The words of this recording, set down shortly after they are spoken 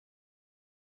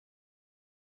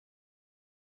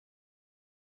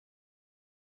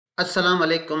Assalamu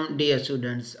alaikum dear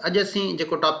students. Aj assi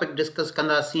jeko topic discuss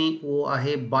kandasi wo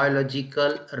ahe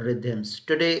biological rhythms.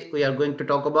 Today we are going to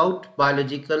talk about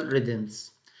biological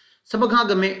rhythms. Sab khan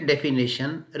ag mein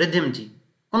definition rhythm ji.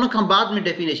 Un khan baad mein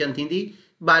definition thindi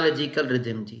biological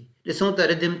rhythm ji. Diso ta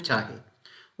rhythm chahe.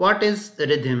 What is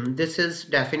rhythm? This is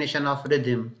definition of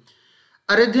rhythm.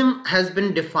 A rhythm has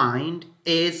been defined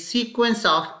as sequence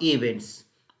of events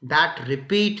that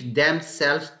repeat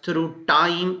themselves through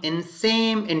time in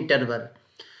same interval.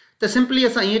 तो simply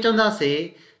असां ये चवंदासीं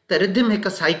त rhythm हिकु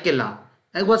cycle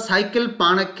आहे ऐं उहा cycle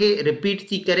पाण खे रिपीट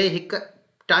थी करे हिकु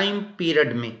टाइम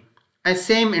पीरियड में ऐं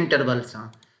सेम इंटरवल सां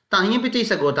तव्हां हीअं बि चई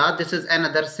सघो था this is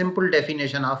another simple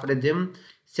definition of rhythm.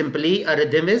 Simply a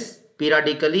rhythm is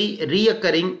periodically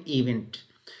reoccurring event.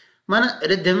 माना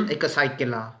rhythm हिकु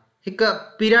साइकिल आहे हिकु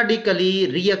periodically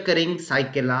reoccurring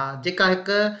साइकिल आहे जेका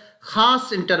हिकु खास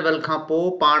इंटरवल खां पोइ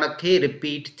पाण खे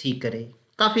रिपीट थी करे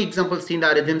काफ़ी एग्जांपल्स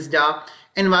थींदा रिदम्स जा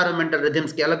एनवायरमेंटल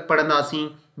रिदम्स खे अलॻि पढ़ंदासीं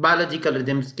बायोलॉजिकल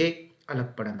रिदम्स खे अलॻि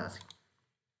पढ़ंदासीं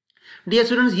डियर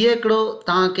स्टूडेंट्स हीअ हिकिड़ो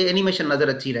तव्हांखे एनिमेशन नज़र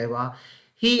अची रहियो आहे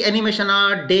ही एनिमेशन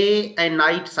आहे डे ऐं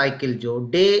नाइट साइकिल जो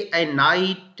डे ऐं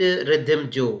नाइट रिदम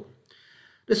जो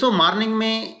ॾिसो मॉर्निंग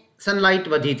में सनलाइट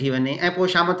वधी थी वञे ऐं पोइ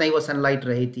शाम ताईं उहा सनलाइट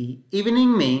रहे थी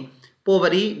इवनिंग में पोइ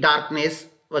वरी डार्कनेस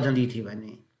वधंदी थी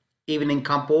वञे evening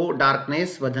खां पोइ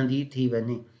darkness वधंदी थी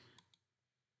वञे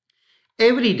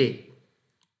every day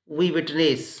we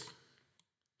witness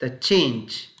the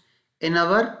change in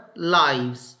our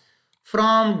lives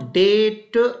from day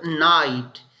to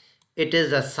night. It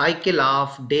is a cycle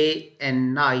of day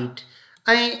and night.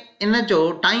 ऐं इन जो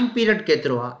टाइम पीरियड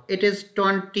केतिरो आहे it is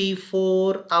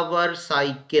 24-hour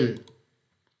cycle.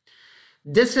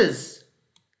 This is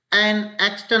an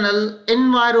external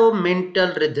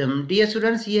environmental rhythm. Dear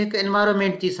students, ये एक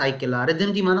environment जी cycle आहे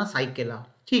rhythm जी माना cycle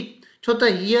आहे ठीक छो त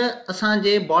हीअ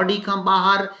असांजे बॉडी खां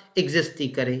ॿाहिरि एग्ज़िस्ट थी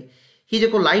करे हीअ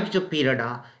जेको लाइट जो पीरियड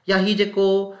आहे या हीअ जेको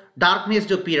डार्कनेस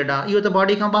जो पीरियड आहे इहो त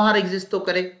बॉडी खां ॿाहिरि एग्ज़िस्ट थो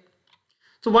करे.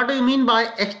 So what do you mean by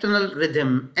external rhythm?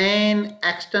 An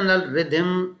external rhythm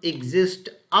exists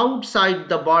outside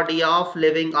the body of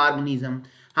living organism.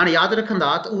 हाणे यादि रखंदा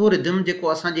त उहो रिदम जेको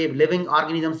असांजे लिविंग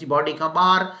ऑर्गेनिज़म्स जी बॉडी खां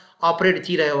ॿाहिरि ऑपरेट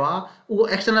थी रहियो आहे उहो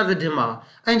एक्सटर्नल रिदम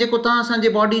आहे ऐं जेको तव्हां असांजे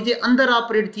बॉडी जे अंदरि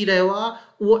ऑपरेट थी रहियो आहे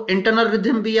उहो इंटरनल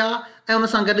रिदम बि आहे ऐं उन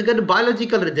सां गॾु गॾु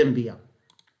बायोलॉजिकल रिदम बि आहे.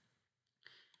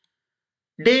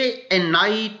 Day and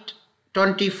night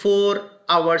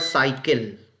 24-hour cycle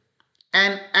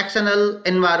an external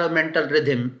environmental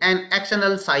rhythm an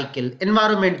external cycle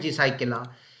environment ji cycle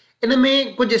आहे इन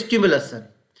में कुझु स्टिमुलस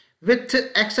विथ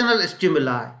एक्सटर्नल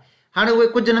स्टिमुलाई हाणे उहे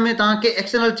कुझु हिन में तव्हांखे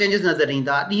एक्सटर्नल चेंजिस नज़र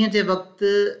ईंदा ॾींहं जे वक़्तु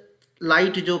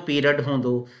लाइट जो पीरियड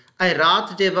हूंदो ऐं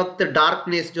राति जे वक़्तु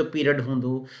डार्कनेस जो पीरियड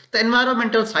हूंदो त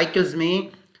एनवायरमेंटल साइकिल्स में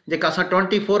जेका असां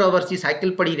 24 आवर्स जी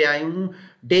साइकिल पढ़ी रहिया आहियूं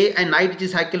डे ऐं नाइट जी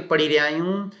साइकिल पढ़ी रहिया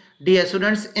आहियूं डियर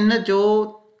स्टूडेंट्स इन जो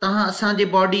तव्हां असांजे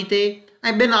बॉडी ते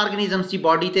ऐं ॿियनि ऑर्गेनिज़म्स जी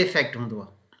बॉडी ते इफेक्ट हूंदो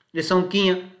आहे ॾिसूं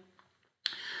कीअं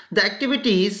the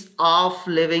activities of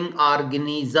living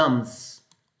organisms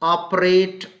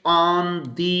operate on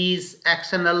these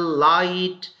external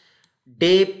light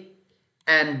day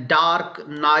and dark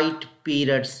night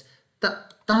periods.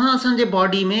 तव्हां असांजे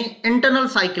बॉडी में इंटरनल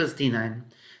साइकिल्स थींदा आहिनि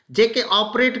जेके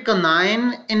ऑपरेट कंदा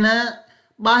आहिनि इन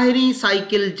ॿाहिरीं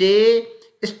साइकिल जे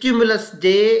स्टिमुलस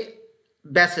जे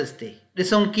बेसिस ते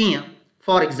ॾिसूं कीअं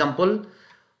for example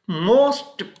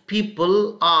most people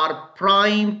are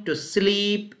primed to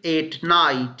sleep at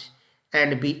night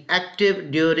and be active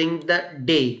during the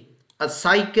day. A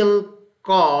cycle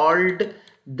called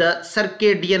the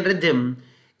Circadian rhythm.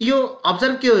 इहो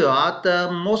ऑब्ज़र्व कयो वियो आहे त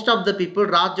मोस्ट ऑफ द पीपल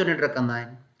राति जो निंड कंदा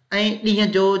आहिनि ऐं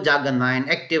ॾींहं जो जाॻंदा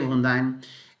आहिनि एक्टिव हूंदा आहिनि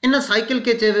इन साइकिल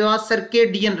खे चयो वियो आहे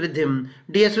सर्केडियन रिदम.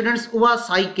 डियर स्टूडेंट्स उहा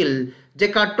साइकिल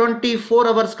जेका 24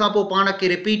 आवर्स खां पोइ पाण खे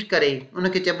रिपीट करे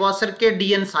उनखे चइबो आहे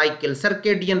circadian cycle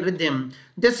circadian rhythm.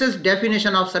 This is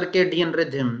definition of circadian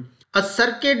rhythm. A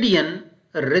circadian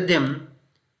rhythm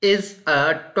is a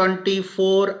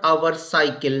 24-hour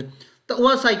cycle. त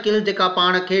उहा साइकिल जेका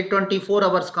पाण खे 24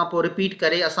 आवर्स खां पोइ रिपीट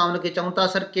करे असां उनखे चऊं था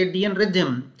सर्केडियन रिदम.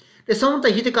 ॾिसूं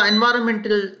त हीअ जेका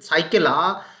एनवायरमेंटल साइकिल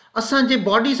आहे असांजे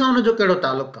बॉडी सां उनजो कहिड़ो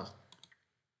तालुक़ु आहे.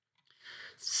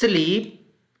 Sleep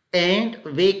and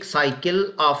wake cycle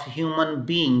of human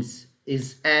beings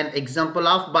is an example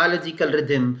of biological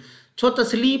rhythm. छो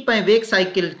त स्लीप ऐं वेक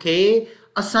साइकिल खे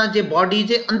असांजे बॉडी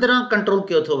जे अंदरां कंट्रोल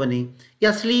कयो थो वञे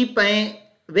या स्लीप ऐं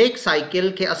वेक साइकिल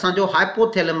खे असांजो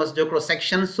हाइपोथैलेमस जो हिकिड़ो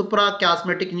सेक्शन सुप्रा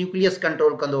क्यास्मेटिक न्यूक्लियस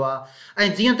कंट्रोल कंदो आहे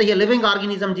ऐं जीअं त हीअ लिविंग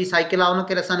ऑर्गेनिज़म जी साइकिल आहे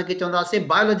उनखे असां हिनखे चवंदासीं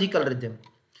biological rhythm.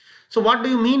 So what do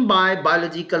U mean by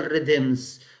biological rhythms?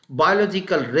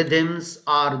 Biological rhythms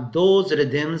are those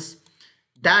rhythms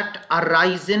that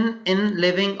arising in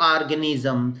living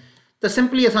organism. The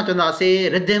simply असां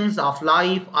चवंदासीं rhythms of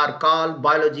life are called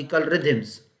biological rhythms.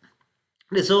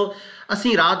 ॾिसो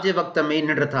असीं राति जे वक़्त में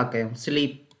निंड था कयूं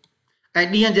स्लीप ऐं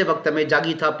ॾींहं जे वक़्त में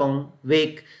जागी था पऊं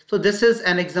वेक. So this is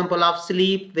an example of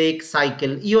sleep wake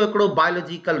cycle. इहो हिकिड़ो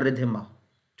बायोलॉजिकल रिथम आहे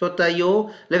छो त इहो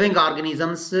लिविंग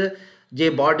ऑर्गेनिज़म्स जे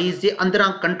बॉडीज़ जे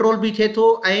अंदरां कंट्रोल बि थिए थो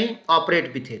ऐं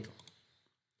ऑपरेट बि थिए थो.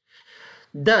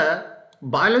 The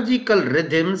biological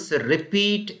rhythms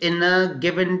repeat in a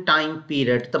given time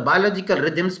period. The biological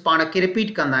rhythms पाण खे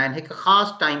रिपीट कंदा आहिनि हिकु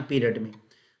ख़ासि टाइम पीरियड में.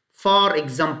 For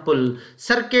example,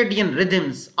 circadian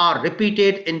rhythms are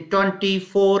repeated in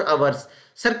 24 hours.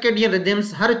 Circadian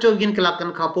rhythms हर 24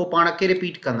 कलाकनि खां पोइ पाण खे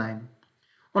रिपीट कंदा आहिनि.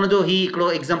 उनजो ही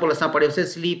हिकिड़ो एग्जाम्पल असां पढ़ियोसीं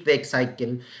sleep wake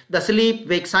cycle. The sleep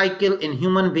wake cycle in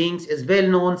human beings is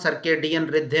well known circadian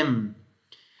rhythm.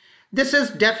 This is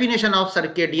definition of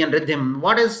circadian rhythm.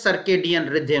 What is circadian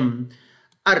rhythm?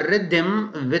 A rhythm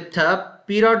with a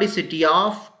periodicity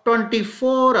of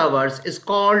 24 hours is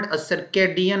called a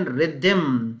circadian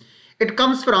rhythm. It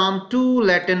comes from two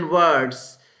Latin words.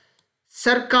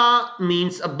 Circa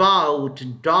means about,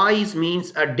 dies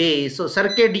means a day. So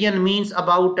circadian means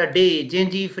about a day.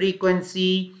 जंहिंजी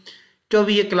frequency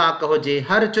 24 कलाक हुजे,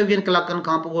 हर 24 कलाकनि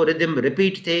खां पोइ rhythm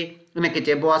repeat थिए, उनखे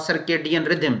चइबो आहे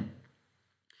सर्केडियन रिदम.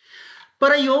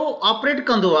 पर इहो ऑपरेट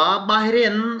कंदो आहे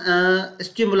ॿाहिरियनि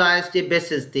स्टिमुलाइस जे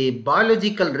बेसिस ते.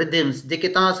 बायोलॉजिकल रिदम्स जेके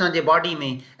तव्हां असांजे बॉडी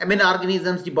में ऐं ॿिनि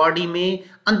ऑर्गेनिज़म्स जी बॉडी में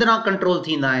अंदरां कंट्रोल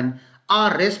थींदा आहिनि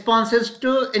आर रेस्पॉन्सिस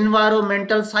टू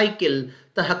इन्वायरमेंटल साइकिल.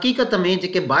 त हक़ीक़त में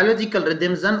जेके बायोलॉजिकल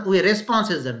रिदम्स आहिनि उहे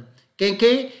रेस्पॉन्सिस आहिनि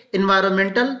कंहिंखे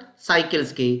इन्वायरमेंटल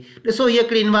साइकिल्स खे. ॾिसो हीअ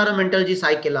हिकिड़ी इन्वायरमेंटल जी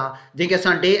साइकिल आहे जंहिंखे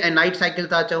असां डे ऐं नाइट साइकिल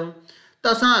था चऊं. त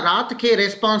असां राति खे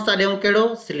रेस्पॉन्स था ॾियूं कहिड़ो?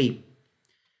 Sleep.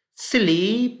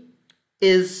 Sleep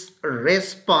is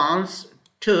response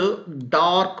to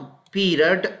dark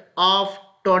period of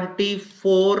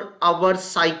 24 hour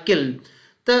cycle.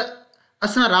 त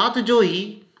असां राति जो ई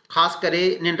ख़ासि करे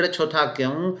निंड छो था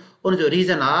कयूं उनजो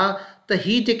रीज़न आहे त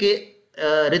ही जेके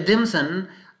रिदम्स आहिनि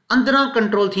अंदरां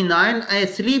कंट्रोल थींदा आहिनि ऐं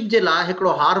स्लीप जे लाइ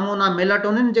हिकिड़ो हार्मोन आहे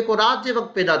मेलाटोनिन जेको राति जे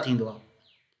वक़्तु पैदा थींदो आहे.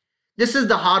 This is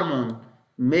the hormone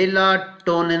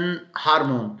melatonin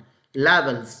hormone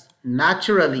levels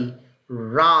naturally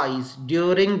rise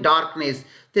during darkness.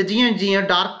 त जीअं जीअं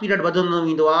डार्क पीरियड वधंदो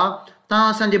वेंदो आहे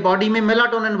तव्हां असांजे बॉडी में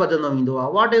मेलाटोनिन वधंदो वेंदो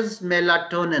आहे. What is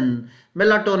melatonin?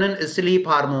 Melatonin is sleep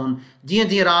hormone. जीअं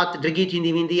जीअं राति डिघी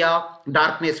थींदी वेंदी आहे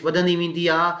डार्कनेस वधंदी वेंदी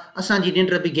आहे असांजी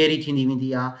निंड बि गहरी थींदी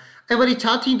वेंदी आहे. ऐं वरी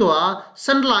छा थींदो आहे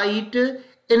सनलाइट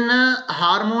इन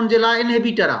हार्मोन जे लाइ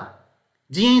इनहिबिटर आहे.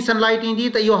 जीअं ई सनलाइट ईंदी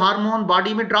त इहो हार्मोन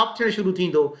बॉडी में ड्रॉप थियणु शुरू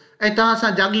थींदो ऐं तव्हां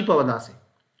असां जागी पवंदासीं.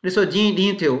 ॾिसो जीअं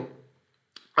ॾींहुं थियो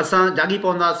असां जागी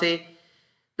पवंदासीं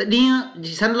त ॾींहं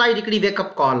जी सनलाइट हिकिड़ी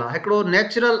वेकअप कॉल आहे, हिकिड़ो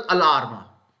नेचुरल अलार्म आहे.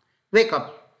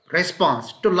 Wake up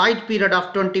response two light period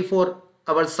of 24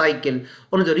 our cycle.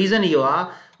 उनजो रीज़न इहो आहे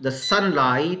the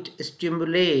sunlight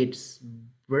stimulates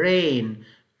brain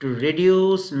two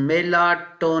reduce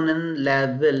melatonin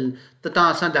level. त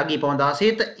तव्हां असां जागी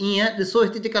पवंदासीं. त ईअं ॾिसो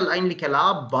हिते जेका लाइन लिखियलु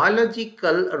आहे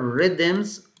biological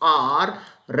rhythms R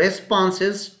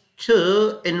रेस्पॉन्सिस two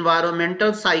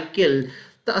environmental cycle.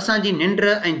 त असांजी निंड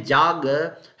ऐं जाग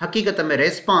हक़ीक़त में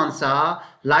रेस्पॉन्स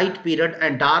आहे लाइट पीरियड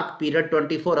ऐं डार्क पीरियड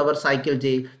 24 आवर साइकिल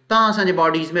जे. तव्हां असांजे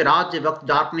बॉडीज़ में राति जे वक़्तु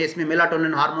डार्कनेस में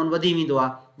मेलाटोनिन हार्मोन वधी वेंदो आहे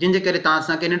जंहिंजे करे तव्हां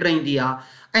असांखे निंड ईंदी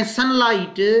आहे ऐं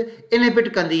सनलाइट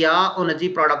इनहिबिट कंदी आहे उनजी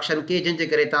प्रोडक्शन खे जंहिंजे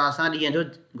करे तव्हां असां ॾींहं जो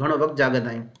घणो वक़्तु जागंदा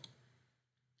आहियूं.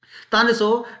 तव्हां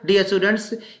ॾिसो डियर स्टूडेंट्स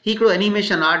हिकिड़ो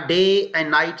एनिमेशन आहे डे ऐं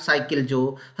नाइट साइकिल जो.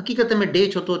 हक़ीक़त में डे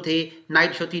छो थो थिए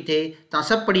नाइट छो थी थिए तव्हां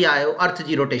सभु पढ़ी आया आहियो अर्थ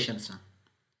जी रोटेशन सां.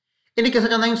 इनखे असां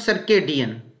चवंदा आहियूं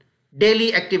circadian daily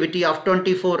activity of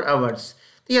 24 hours.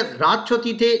 त इहा राति छो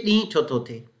थी थिए ॾींहुं छो थो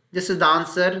थिए? This is the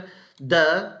answer the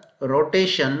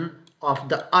rotation of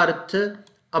the earth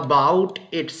about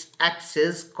its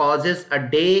axis causes a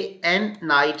day and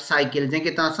night cycle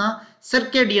जंहिंखे तव्हां असां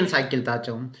सर्केडियन साइकिल था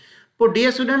चऊं. पोइ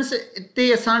डियर स्टूडेंट्स हिते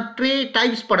असां 3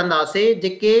 टाइप्स पढ़ंदासीं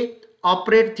जेके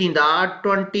ऑपरेट थींदा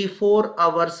 24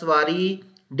 आवर्स वारी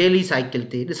डेली साइकिल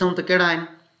ते. ॾिसूं त कहिड़ा आहिनि.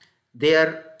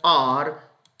 There R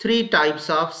 3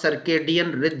 types of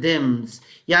circadian rhythms.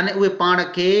 यानी उहे पाण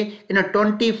खे इन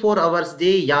 24 आवर्स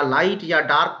जे या लाइट या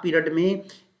डार्क पीरियड में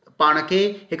पाण खे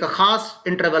हिकु ख़ासि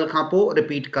इंटरवल खां पोइ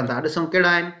रिपीट कंदा. ॾिसूं कहिड़ा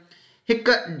आहिनि.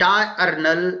 हिकु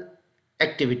diurnal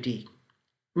activity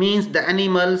means the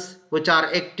animals which are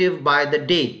active by the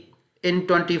day in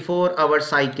 24 our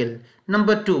cycle.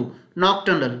 Number 2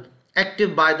 nocturnal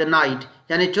active by the night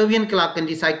यानी 24 कलाकनि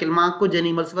जी साइकिल मां कुझु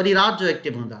एनिमल्स वरी राति जो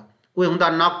एक्टिव हूंदा उहे हूंदा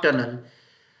नॉक्टर्नल.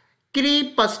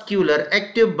 क्रीपस्क्यूलर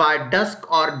एक्टिव बाय डस्क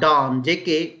और डॉन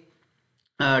जेके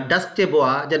डस्क चइबो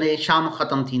आहे जॾहिं शाम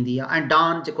ख़तमु थींदी आहे ऐं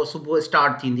डान जेको सुबुह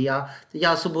स्टार्ट थींदी आहे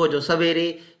या सुबुह जो सवेरे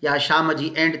या शाम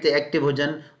जी एंड ते एक्टिव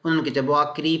हुजनि उन्हनि खे चइबो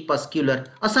आहे क्रीपस्क्यूलर।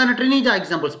 असां हिन टिनी जा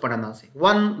एग्ज़ाम्पल्स पढ़ंदासीं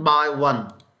one by one.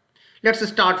 Let's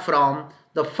start from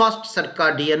the first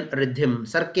circadian rhythm,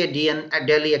 circadian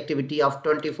daily activity of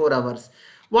 24 hours.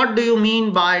 What do you mean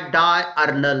by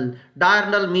diurnal?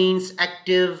 Diurnal means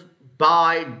active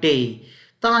by day.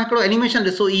 तव्हां हिकिड़ो एनिमेशन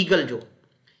ॾिसो ईगल जो,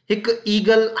 हिकु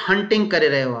ईगल हंटिंग करे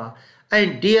रहियो आहे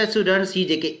ऐं डियर स्टूडेंट्स ही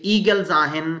जेके ईगल्स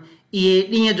आहिनि इहे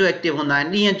ॾींहं जो एक्टिव हूंदा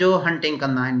आहिनि, ॾींहं जो हंटिंग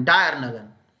कंदा आहिनि, diurnal.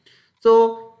 So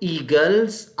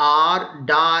eagles are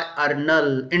diurnal,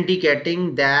 indicating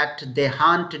that they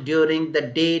hunt during the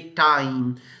daytime.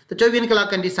 तो 24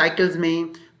 कलाकनि जी साइकिल्स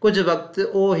में कुझु वक़्तु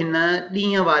उहो हिन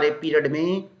ॾींहं वारे पीरियड में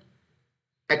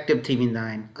एक्टिव थी वेंदा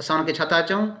आहिनि। असां हुनखे छा था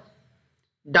चऊं?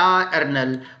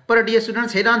 डायर्नल। पर डियर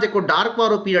स्टूडेंट्स हेॾां जेको डार्क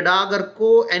वारो पीरियड आहे, अगरि को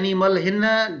एनिमल हिन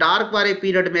डार्क वारे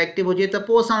पीरियड में एक्टिव हुजे त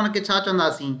पोइ असां हुनखे छा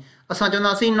चवंदासीं? असां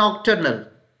चवंदासीं नॉक्टर्नल।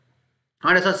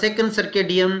 हाणे असां सेकंड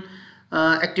सर्केडियन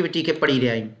एक्टिविटी खे पढ़ी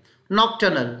रहिया आहियूं।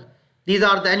 Nocturnal, these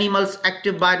R the animals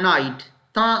active by night.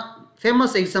 तव्हां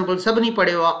फेमस एग्जाम्पल सभिनी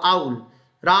पढ़ियो आहे, आउल,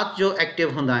 राति जो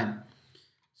एक्टिव हूंदा आहिनि।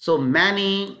 So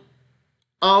many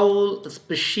owl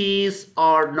species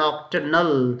R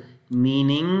nocturnal,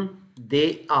 meaning they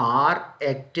are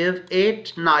active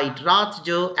at night, राति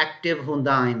जो एक्टिव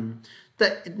हूंदा आहिनि।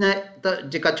 त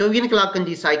जेका 24 कलाकनि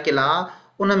जी साइकिल आहे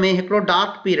उन में हिकिड़ो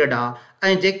डार्क पीरियड आहे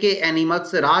ऐं जेके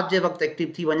एनिमल्स राति जे वक़्तु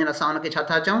एक्टिव थी वञनि असां हुनखे छा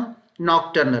था चऊं?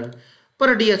 नॉक्टर्नल।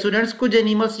 पर डियर स्टूडेंट्स कुझु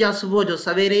एनिमल्स या सुबुह जो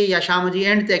सवेरे या शाम जी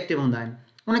एंड ते एक्टिव हूंदा आहिनि,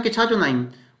 उनखे छा चवंदा आहियूं?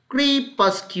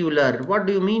 क्रीपस्क्यूलर। What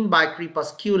do U mean by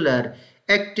क्रीपस्क्यूलर?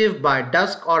 Active by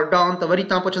dusk और डॉन। त वरी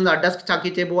तव्हां पुछंदा डस्क छा खे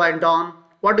चइबो आहे, don?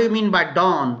 What do U mean by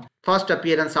don? First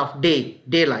appearance of day,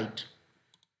 day light.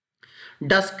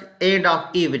 Dusk end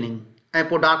of evening, ऐं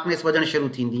पोइ डार्कनेस वधणु शुरू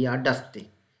थींदी आहे डस्क ते।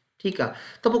 ठीकु आहे,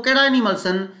 त पोइ कहिड़ा एनिमल्स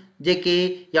आहिनि जेके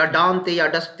या डाउन ते या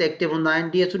डस्क ते एक्टिव हूंदा आहिनि?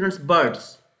 Dear students birds.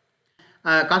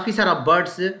 काफ़ी सारा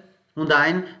बर्ड्स हूंदा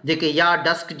आहिनि जेके या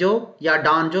डस्क जो या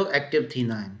डाउन जो एक्टिव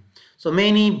थींदा आहिनि। सो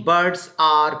मेनी बर्ड्स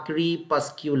आर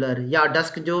क्रीपस्क्यूलर, या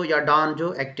डस्क जो या डाउन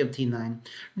जो एक्टिव थींदा आहिनि।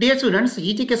 डियर स्टूडेंट्स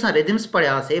ही जेके असां रिदम्स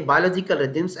पढ़ियासीं, बायोलॉजिकल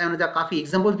रिदम्स, ऐं हुनजा काफ़ी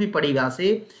एग्जाम्पल्स बि पढ़ी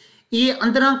वियासीं, इहे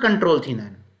अंदरां कंट्रोल थींदा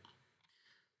आहिनि।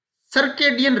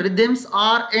 Circadian rhythms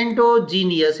are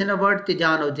endogenous, हिन वर्ड ते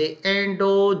ध्यानु हुजे,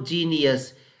 endogenous,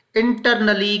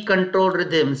 internally controlled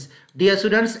rhythms. Dear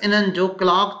students, इन्हनि जो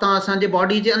क्लॉक तव्हां असांजे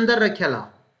बॉडी जे अंदरि रखियल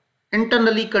आहे,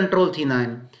 इंटरनली कंट्रोल थींदा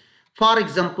आहिनि। फॉर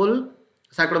एग्जाम्पल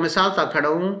असां हिकिड़ो मिसाल था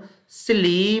खणूं,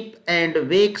 sleep and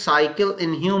wake cycle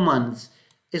in humans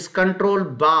is controlled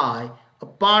by a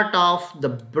part of the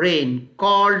brain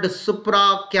called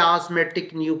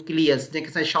suprachiasmatic nucleus, जंहिंखे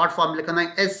असां शॉर्ट फॉर्म लिखंदा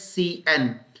आहियूं SCN,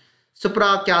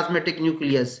 suprachiasmatic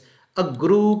nucleus, a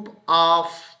group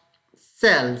of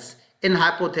cells in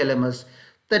hypothalamus.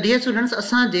 त डियर स्टूडेंट्स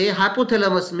असांजे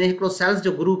हाइपोथैलेमस में हिकिड़ो sales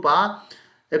जो group आहे,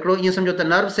 हिकिड़ो ईअं सम्झो त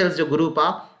नर्व सेल्स जो ग्रुप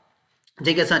आहे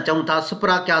जेके असां चऊं था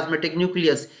सुप्राकियास्मेटिक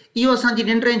न्यूक्लियस। इहो असांजी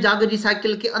निंड ऐं जाग जी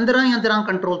साइकिल खे अंदरां ई अंदरां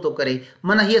कंट्रोल थो करे,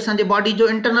 माना हीअ असांजे बॉडी जो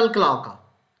इंटरनल क्लॉक आहे।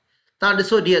 तव्हां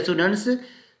ॾिसो dear students,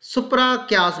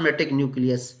 सुप्राकियास्मेटिक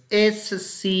nucleus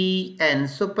SCN,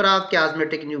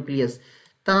 सुप्राकियास्मेटिक nucleus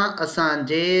तव्हां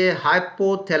असांजे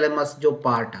हाइपोथैलेमस जो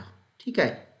पार्ट आहे। ठीकु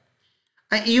आहे,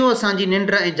 ऐं इहो असांजी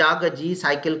निंड ऐं जाग जी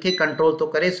साइकिल खे कंट्रोल थो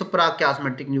करे,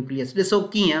 सुप्राकियास्मेटिक न्यूक्लियस। ॾिसो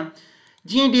कीअं,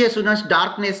 जीअं डियर स्टूडेंट्स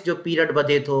डार्कनेस जो पीरियड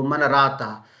वधे थो, माना राति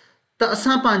आहे, त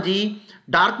असां पंहिंजी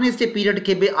डार्कनेस जे पीरियड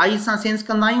खे बि आई सां सेंस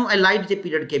कंदा आहियूं ऐं लाइट जे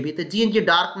पीरियड खे बि। त जीअं जीअं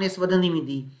डार्कनेस वधंदी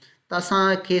वेंदी त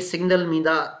असांखे सिग्नल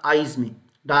ईंदा आइज़ में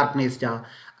डार्कनेस जा,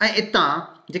 ऐं इतां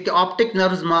जेके ऑप्टिक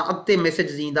नर्व्स मां अॻिते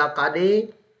मैसेज ईंदा काॾे?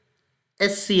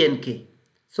 SCN खे,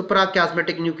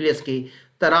 सुप्राकियास्मेटिक न्यूक्लियस खे,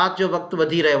 त राति जो वक़्तु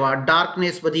वधी रहियो आहे,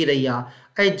 डार्कनेस वधी रही आहे,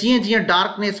 ऐं जीअं जीअं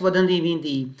डार्कनेस वधंदी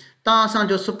वेंदी तव्हां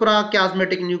असांजो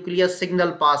सुप्राकियास्मेटिक न्यूक्लियस सिग्नल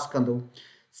पास कंदो।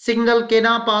 सिग्नल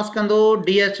केॾां पास कंदो?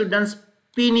 डियर स्टूडेंट्स,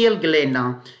 पीनियल ग्लैंड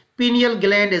आहे। Pineal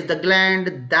gland is the gland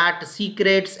that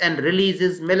secrets and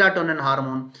रिलीज़िस melatonin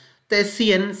hormone. त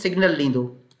SCN सिग्नल ॾींदो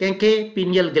कंहिंखे?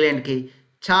 पीनियल ग्लैंड खे।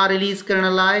 छा रिलीज़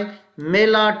करण लाइ?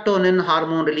 मेलाटोनिन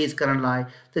हार्मोन रिलीज़ करण लाइ।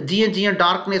 त जीअं जीअं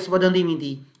डार्कनेस वधंदी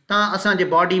वेंदी तव्हां असांजे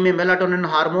बॉडी में मेलाटोनिन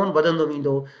हार्मोन वधंदो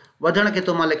वेंदो। वधण खे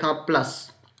तो मां लिखां प्लस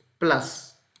प्लस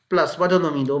प्लस, वधंदो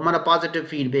वेंदो माना पॉजिटिव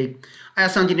फीडबैक, ऐं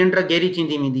असांजी निंड गहरी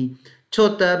थींदी वेंदी, छो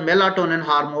त melatonin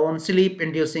hormone sleep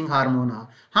inducing hormone आहे।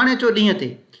 हाणे अचो ॾींहं ते,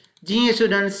 जीअं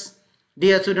स्टूडेंट्स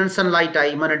डियर स्टूडेंट्स सनलाइट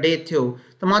आई माना डे थियो,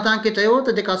 त मां तव्हांखे चयो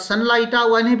त जेका सनलाइट आहे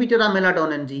उहा इनहिबिटर आहे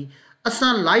मेलाटोनिन जी।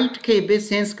 असां लाइट खे बि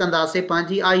सेंस कंदासीं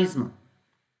पंहिंजी आइज़ मां,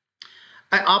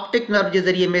 ऐं ऑप्टिक नर्व जे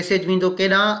ज़रिए मैसेज वेंदो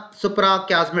केॾां?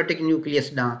 सुप्राकियास्मेटिक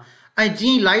न्यूक्लियस ॾांहुं, ऐं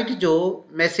जीअं लाइट जो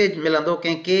मैसेज मिलंदो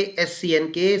कंहिंखे SCN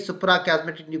के सुप्रा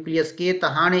कैस्मेटिक न्यूक्लियस के त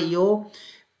हाणे इहो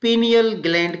पीनियल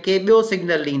ग्लैंड के ॿियो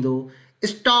सिग्नल ॾींदो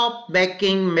स्टॉप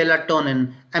मेकिंग मेलाटोनिन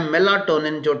ऐं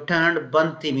मेलाटोनिन जो ठहणु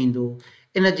बंदि थी वेंदो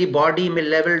इन जी बॉडी में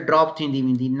लेवल ड्रॉप थींदी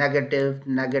वेंदी नेगेटिव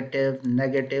नेगेटिव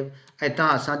नेगेटिव ऐं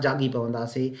तव्हां असां जागी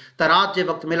पवंदासीं त राति जे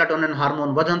वक़्तु मेलाटोनिन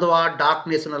हार्मोन वधंदो आहे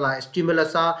डार्कनेस उन लाइ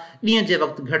स्टिमुलस आहे ॾींहं जे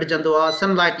वक़्तु घटिजंदो आहे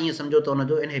सनलाइट ईअं सम्झो त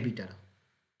उनजो इनहिबिटर आहे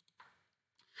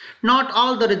Not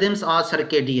all the rhythms are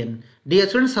circadian. Dear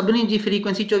students, सभिनी जी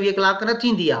frequency 24 कलाक न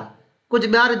थींदी आहे कुझु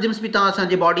ॿिया rhythms बि तव्हां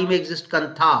असांजे बॉडी में exist कनि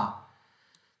था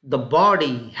The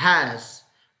body has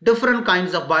different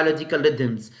kinds of biological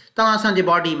rhythms. तव्हां असांजे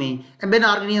बॉडी में ऐं ॿियनि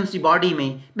ऑर्गेनिजम्स जी बॉडी में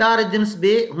ॿिया rhythms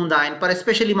बि हूंदा आहिनि पर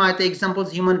स्पेशली मां हिते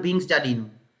एग्जाम्पल्स ह्यूमन बींग्स जा ॾींदुमि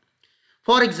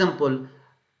फॉर एग्जाम्पल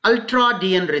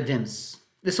अल्ट्राडियन rhythms.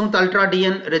 ॾिसूं त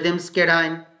अल्ट्राडियन rhythms कहिड़ा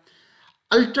आहिनि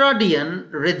अल्ट्राडियन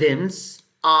rhythms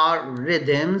are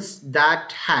rhythms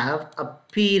that have a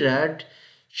period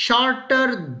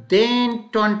shorter than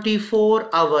 24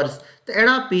 hours. त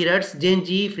अहिड़ा पीरियड्स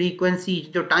जंहिंजी फ्रीक्वेंसी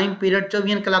जो टाइम पीरियड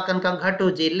 24 कलाकनि खां घटि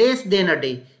हुजे लेस देन अ डे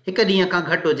हिकु ॾींहं खां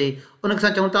घटि हुजे उनखे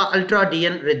असां चऊं था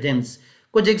अल्ट्राडियन रिदम्स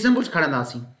कुझु examples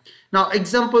खणंदासीं now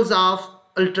examples of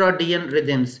अल्ट्राडियन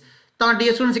rhythms तव्हां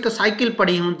डियर स्टूडेंट्स हिकु साइकिल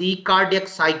पढ़ी हूंदी कार्डियक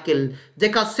साइकिल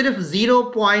जेका सिर्फ़ु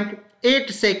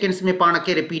 0.8 सेकेंड्स में पाण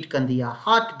खे रिपीट कंदी आहे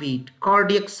हार्ट बीट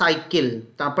कार्डियक साइकिल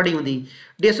तव्हां पढ़ी हूंदी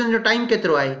डियर स्टूडेंट्स जो टाइम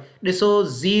केतिरो आहे ॾिसो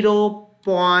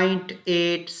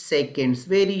 0.8 seconds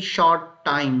very short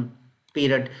time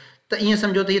period त ईअं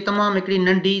सम्झो त हीअ तमामु हिकिड़ी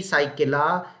नंढी साइकिल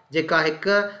आहे जेका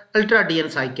हिकु अल्ट्राडियन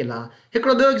साइकिल आहे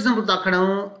हिकिड़ो ॿियो एग्ज़ाम्पल था खणूं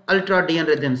अल्ट्राडियन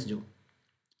रिदम्स जो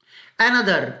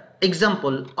another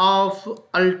example of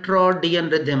ultradian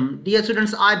rhythm dear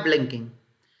students eye blinking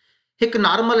हिकु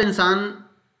नॉर्मल इंसान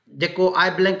जेको आई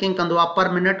ब्लिंकिंग कंदो आहे पर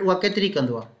मिनट उहा केतिरी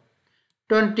कंदो आहे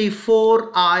 24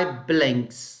 आई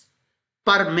ब्लिंक्स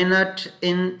पर मिनट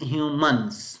इन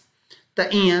ह्यूमन्स त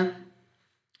ईअं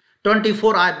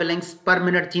 24 आई ब्लिंक्स पर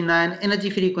मिनट थींदा आहिनि इन जी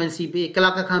फ्रीक्वेंसी बि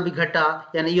कलाक खां बि घटि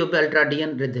आहे यानी इहो बि अल्ट्राडियन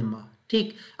रिदम आहे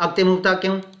ठीकु अॻिते मूव था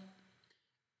कयूं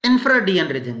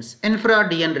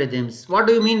Infradian rhythms. What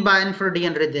do you mean by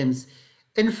infradian rhythms?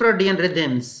 Infradian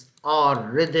rhythms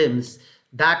are rhythms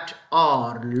that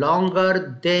are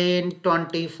longer than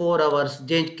 24 hours.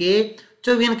 जंहिंखे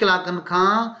 24 कलाकनि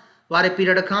खां वारे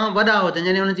पीरियड खां वॾा हुजनि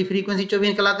यानी उन जी फ्रीक्वेंसी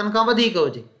 24 कलाकनि खां वधीक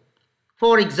हुजे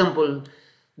For example,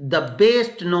 the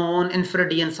best known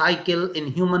infradian cycle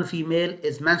in human female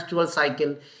is menstrual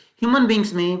cycle. Human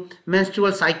beings में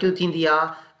menstrual cycle थींदी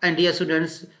आहे and dear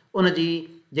students उन जी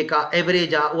जेका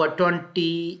एवरेज आहे उहा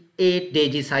 28 डे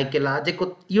जी साइकिल आहे जेको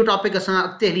इहो टॉपिक असां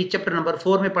अॻिते हली चैप्टर नंबर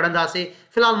 4 में पढ़ंदासीं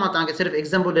फ़िलहालु मां तव्हांखे सिर्फ़ु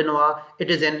एग्ज़ाम्पल ॾिनो आहे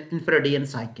इट इज़ एन इंफ्राडियन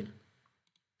साइकिल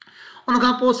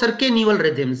उनखां पोइ सर्केन्यूअल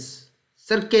rhythms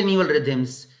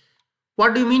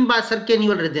what do U mean by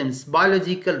सर्केन्यूअल rhythms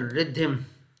biological rhythm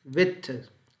with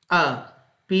a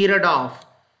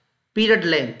period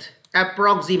length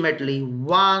approximately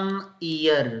 1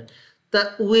 year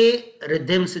त उहे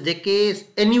रिदम्स जेके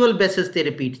एन्यूअल बेसिस ते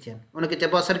रिपीट थियनि उनखे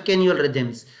चइबो आहे सर्केन्यूअल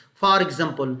rhythms for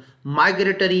example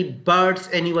migratory birds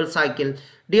annual cycle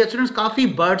dear students काफ़ी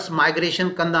बर्ड्स माइग्रेशन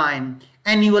कंदा आहिनि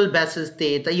एन्यूअल बेसिस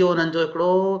ते त इहो उन्हनि जो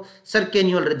हिकिड़ो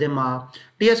सर्केन्यूअल रिदम आहे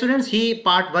डियर स्टूडेंट्स ही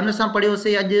पार्ट 1 असां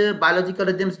पढ़ियोसीं अॼु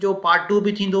बायोलॉजिकल रिदम्स जो पार्ट 2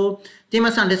 बि थींदो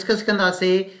जंहिंमें असां डिस्कस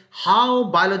कंदासीं हाउ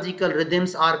biological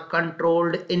rhythms R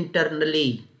controlled internally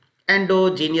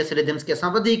Endogenous rhythms के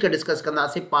असां वधीक डिस्कस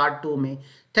कंदासीं पार्ट 2 में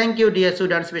thank U dear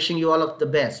students wishing U all of the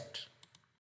best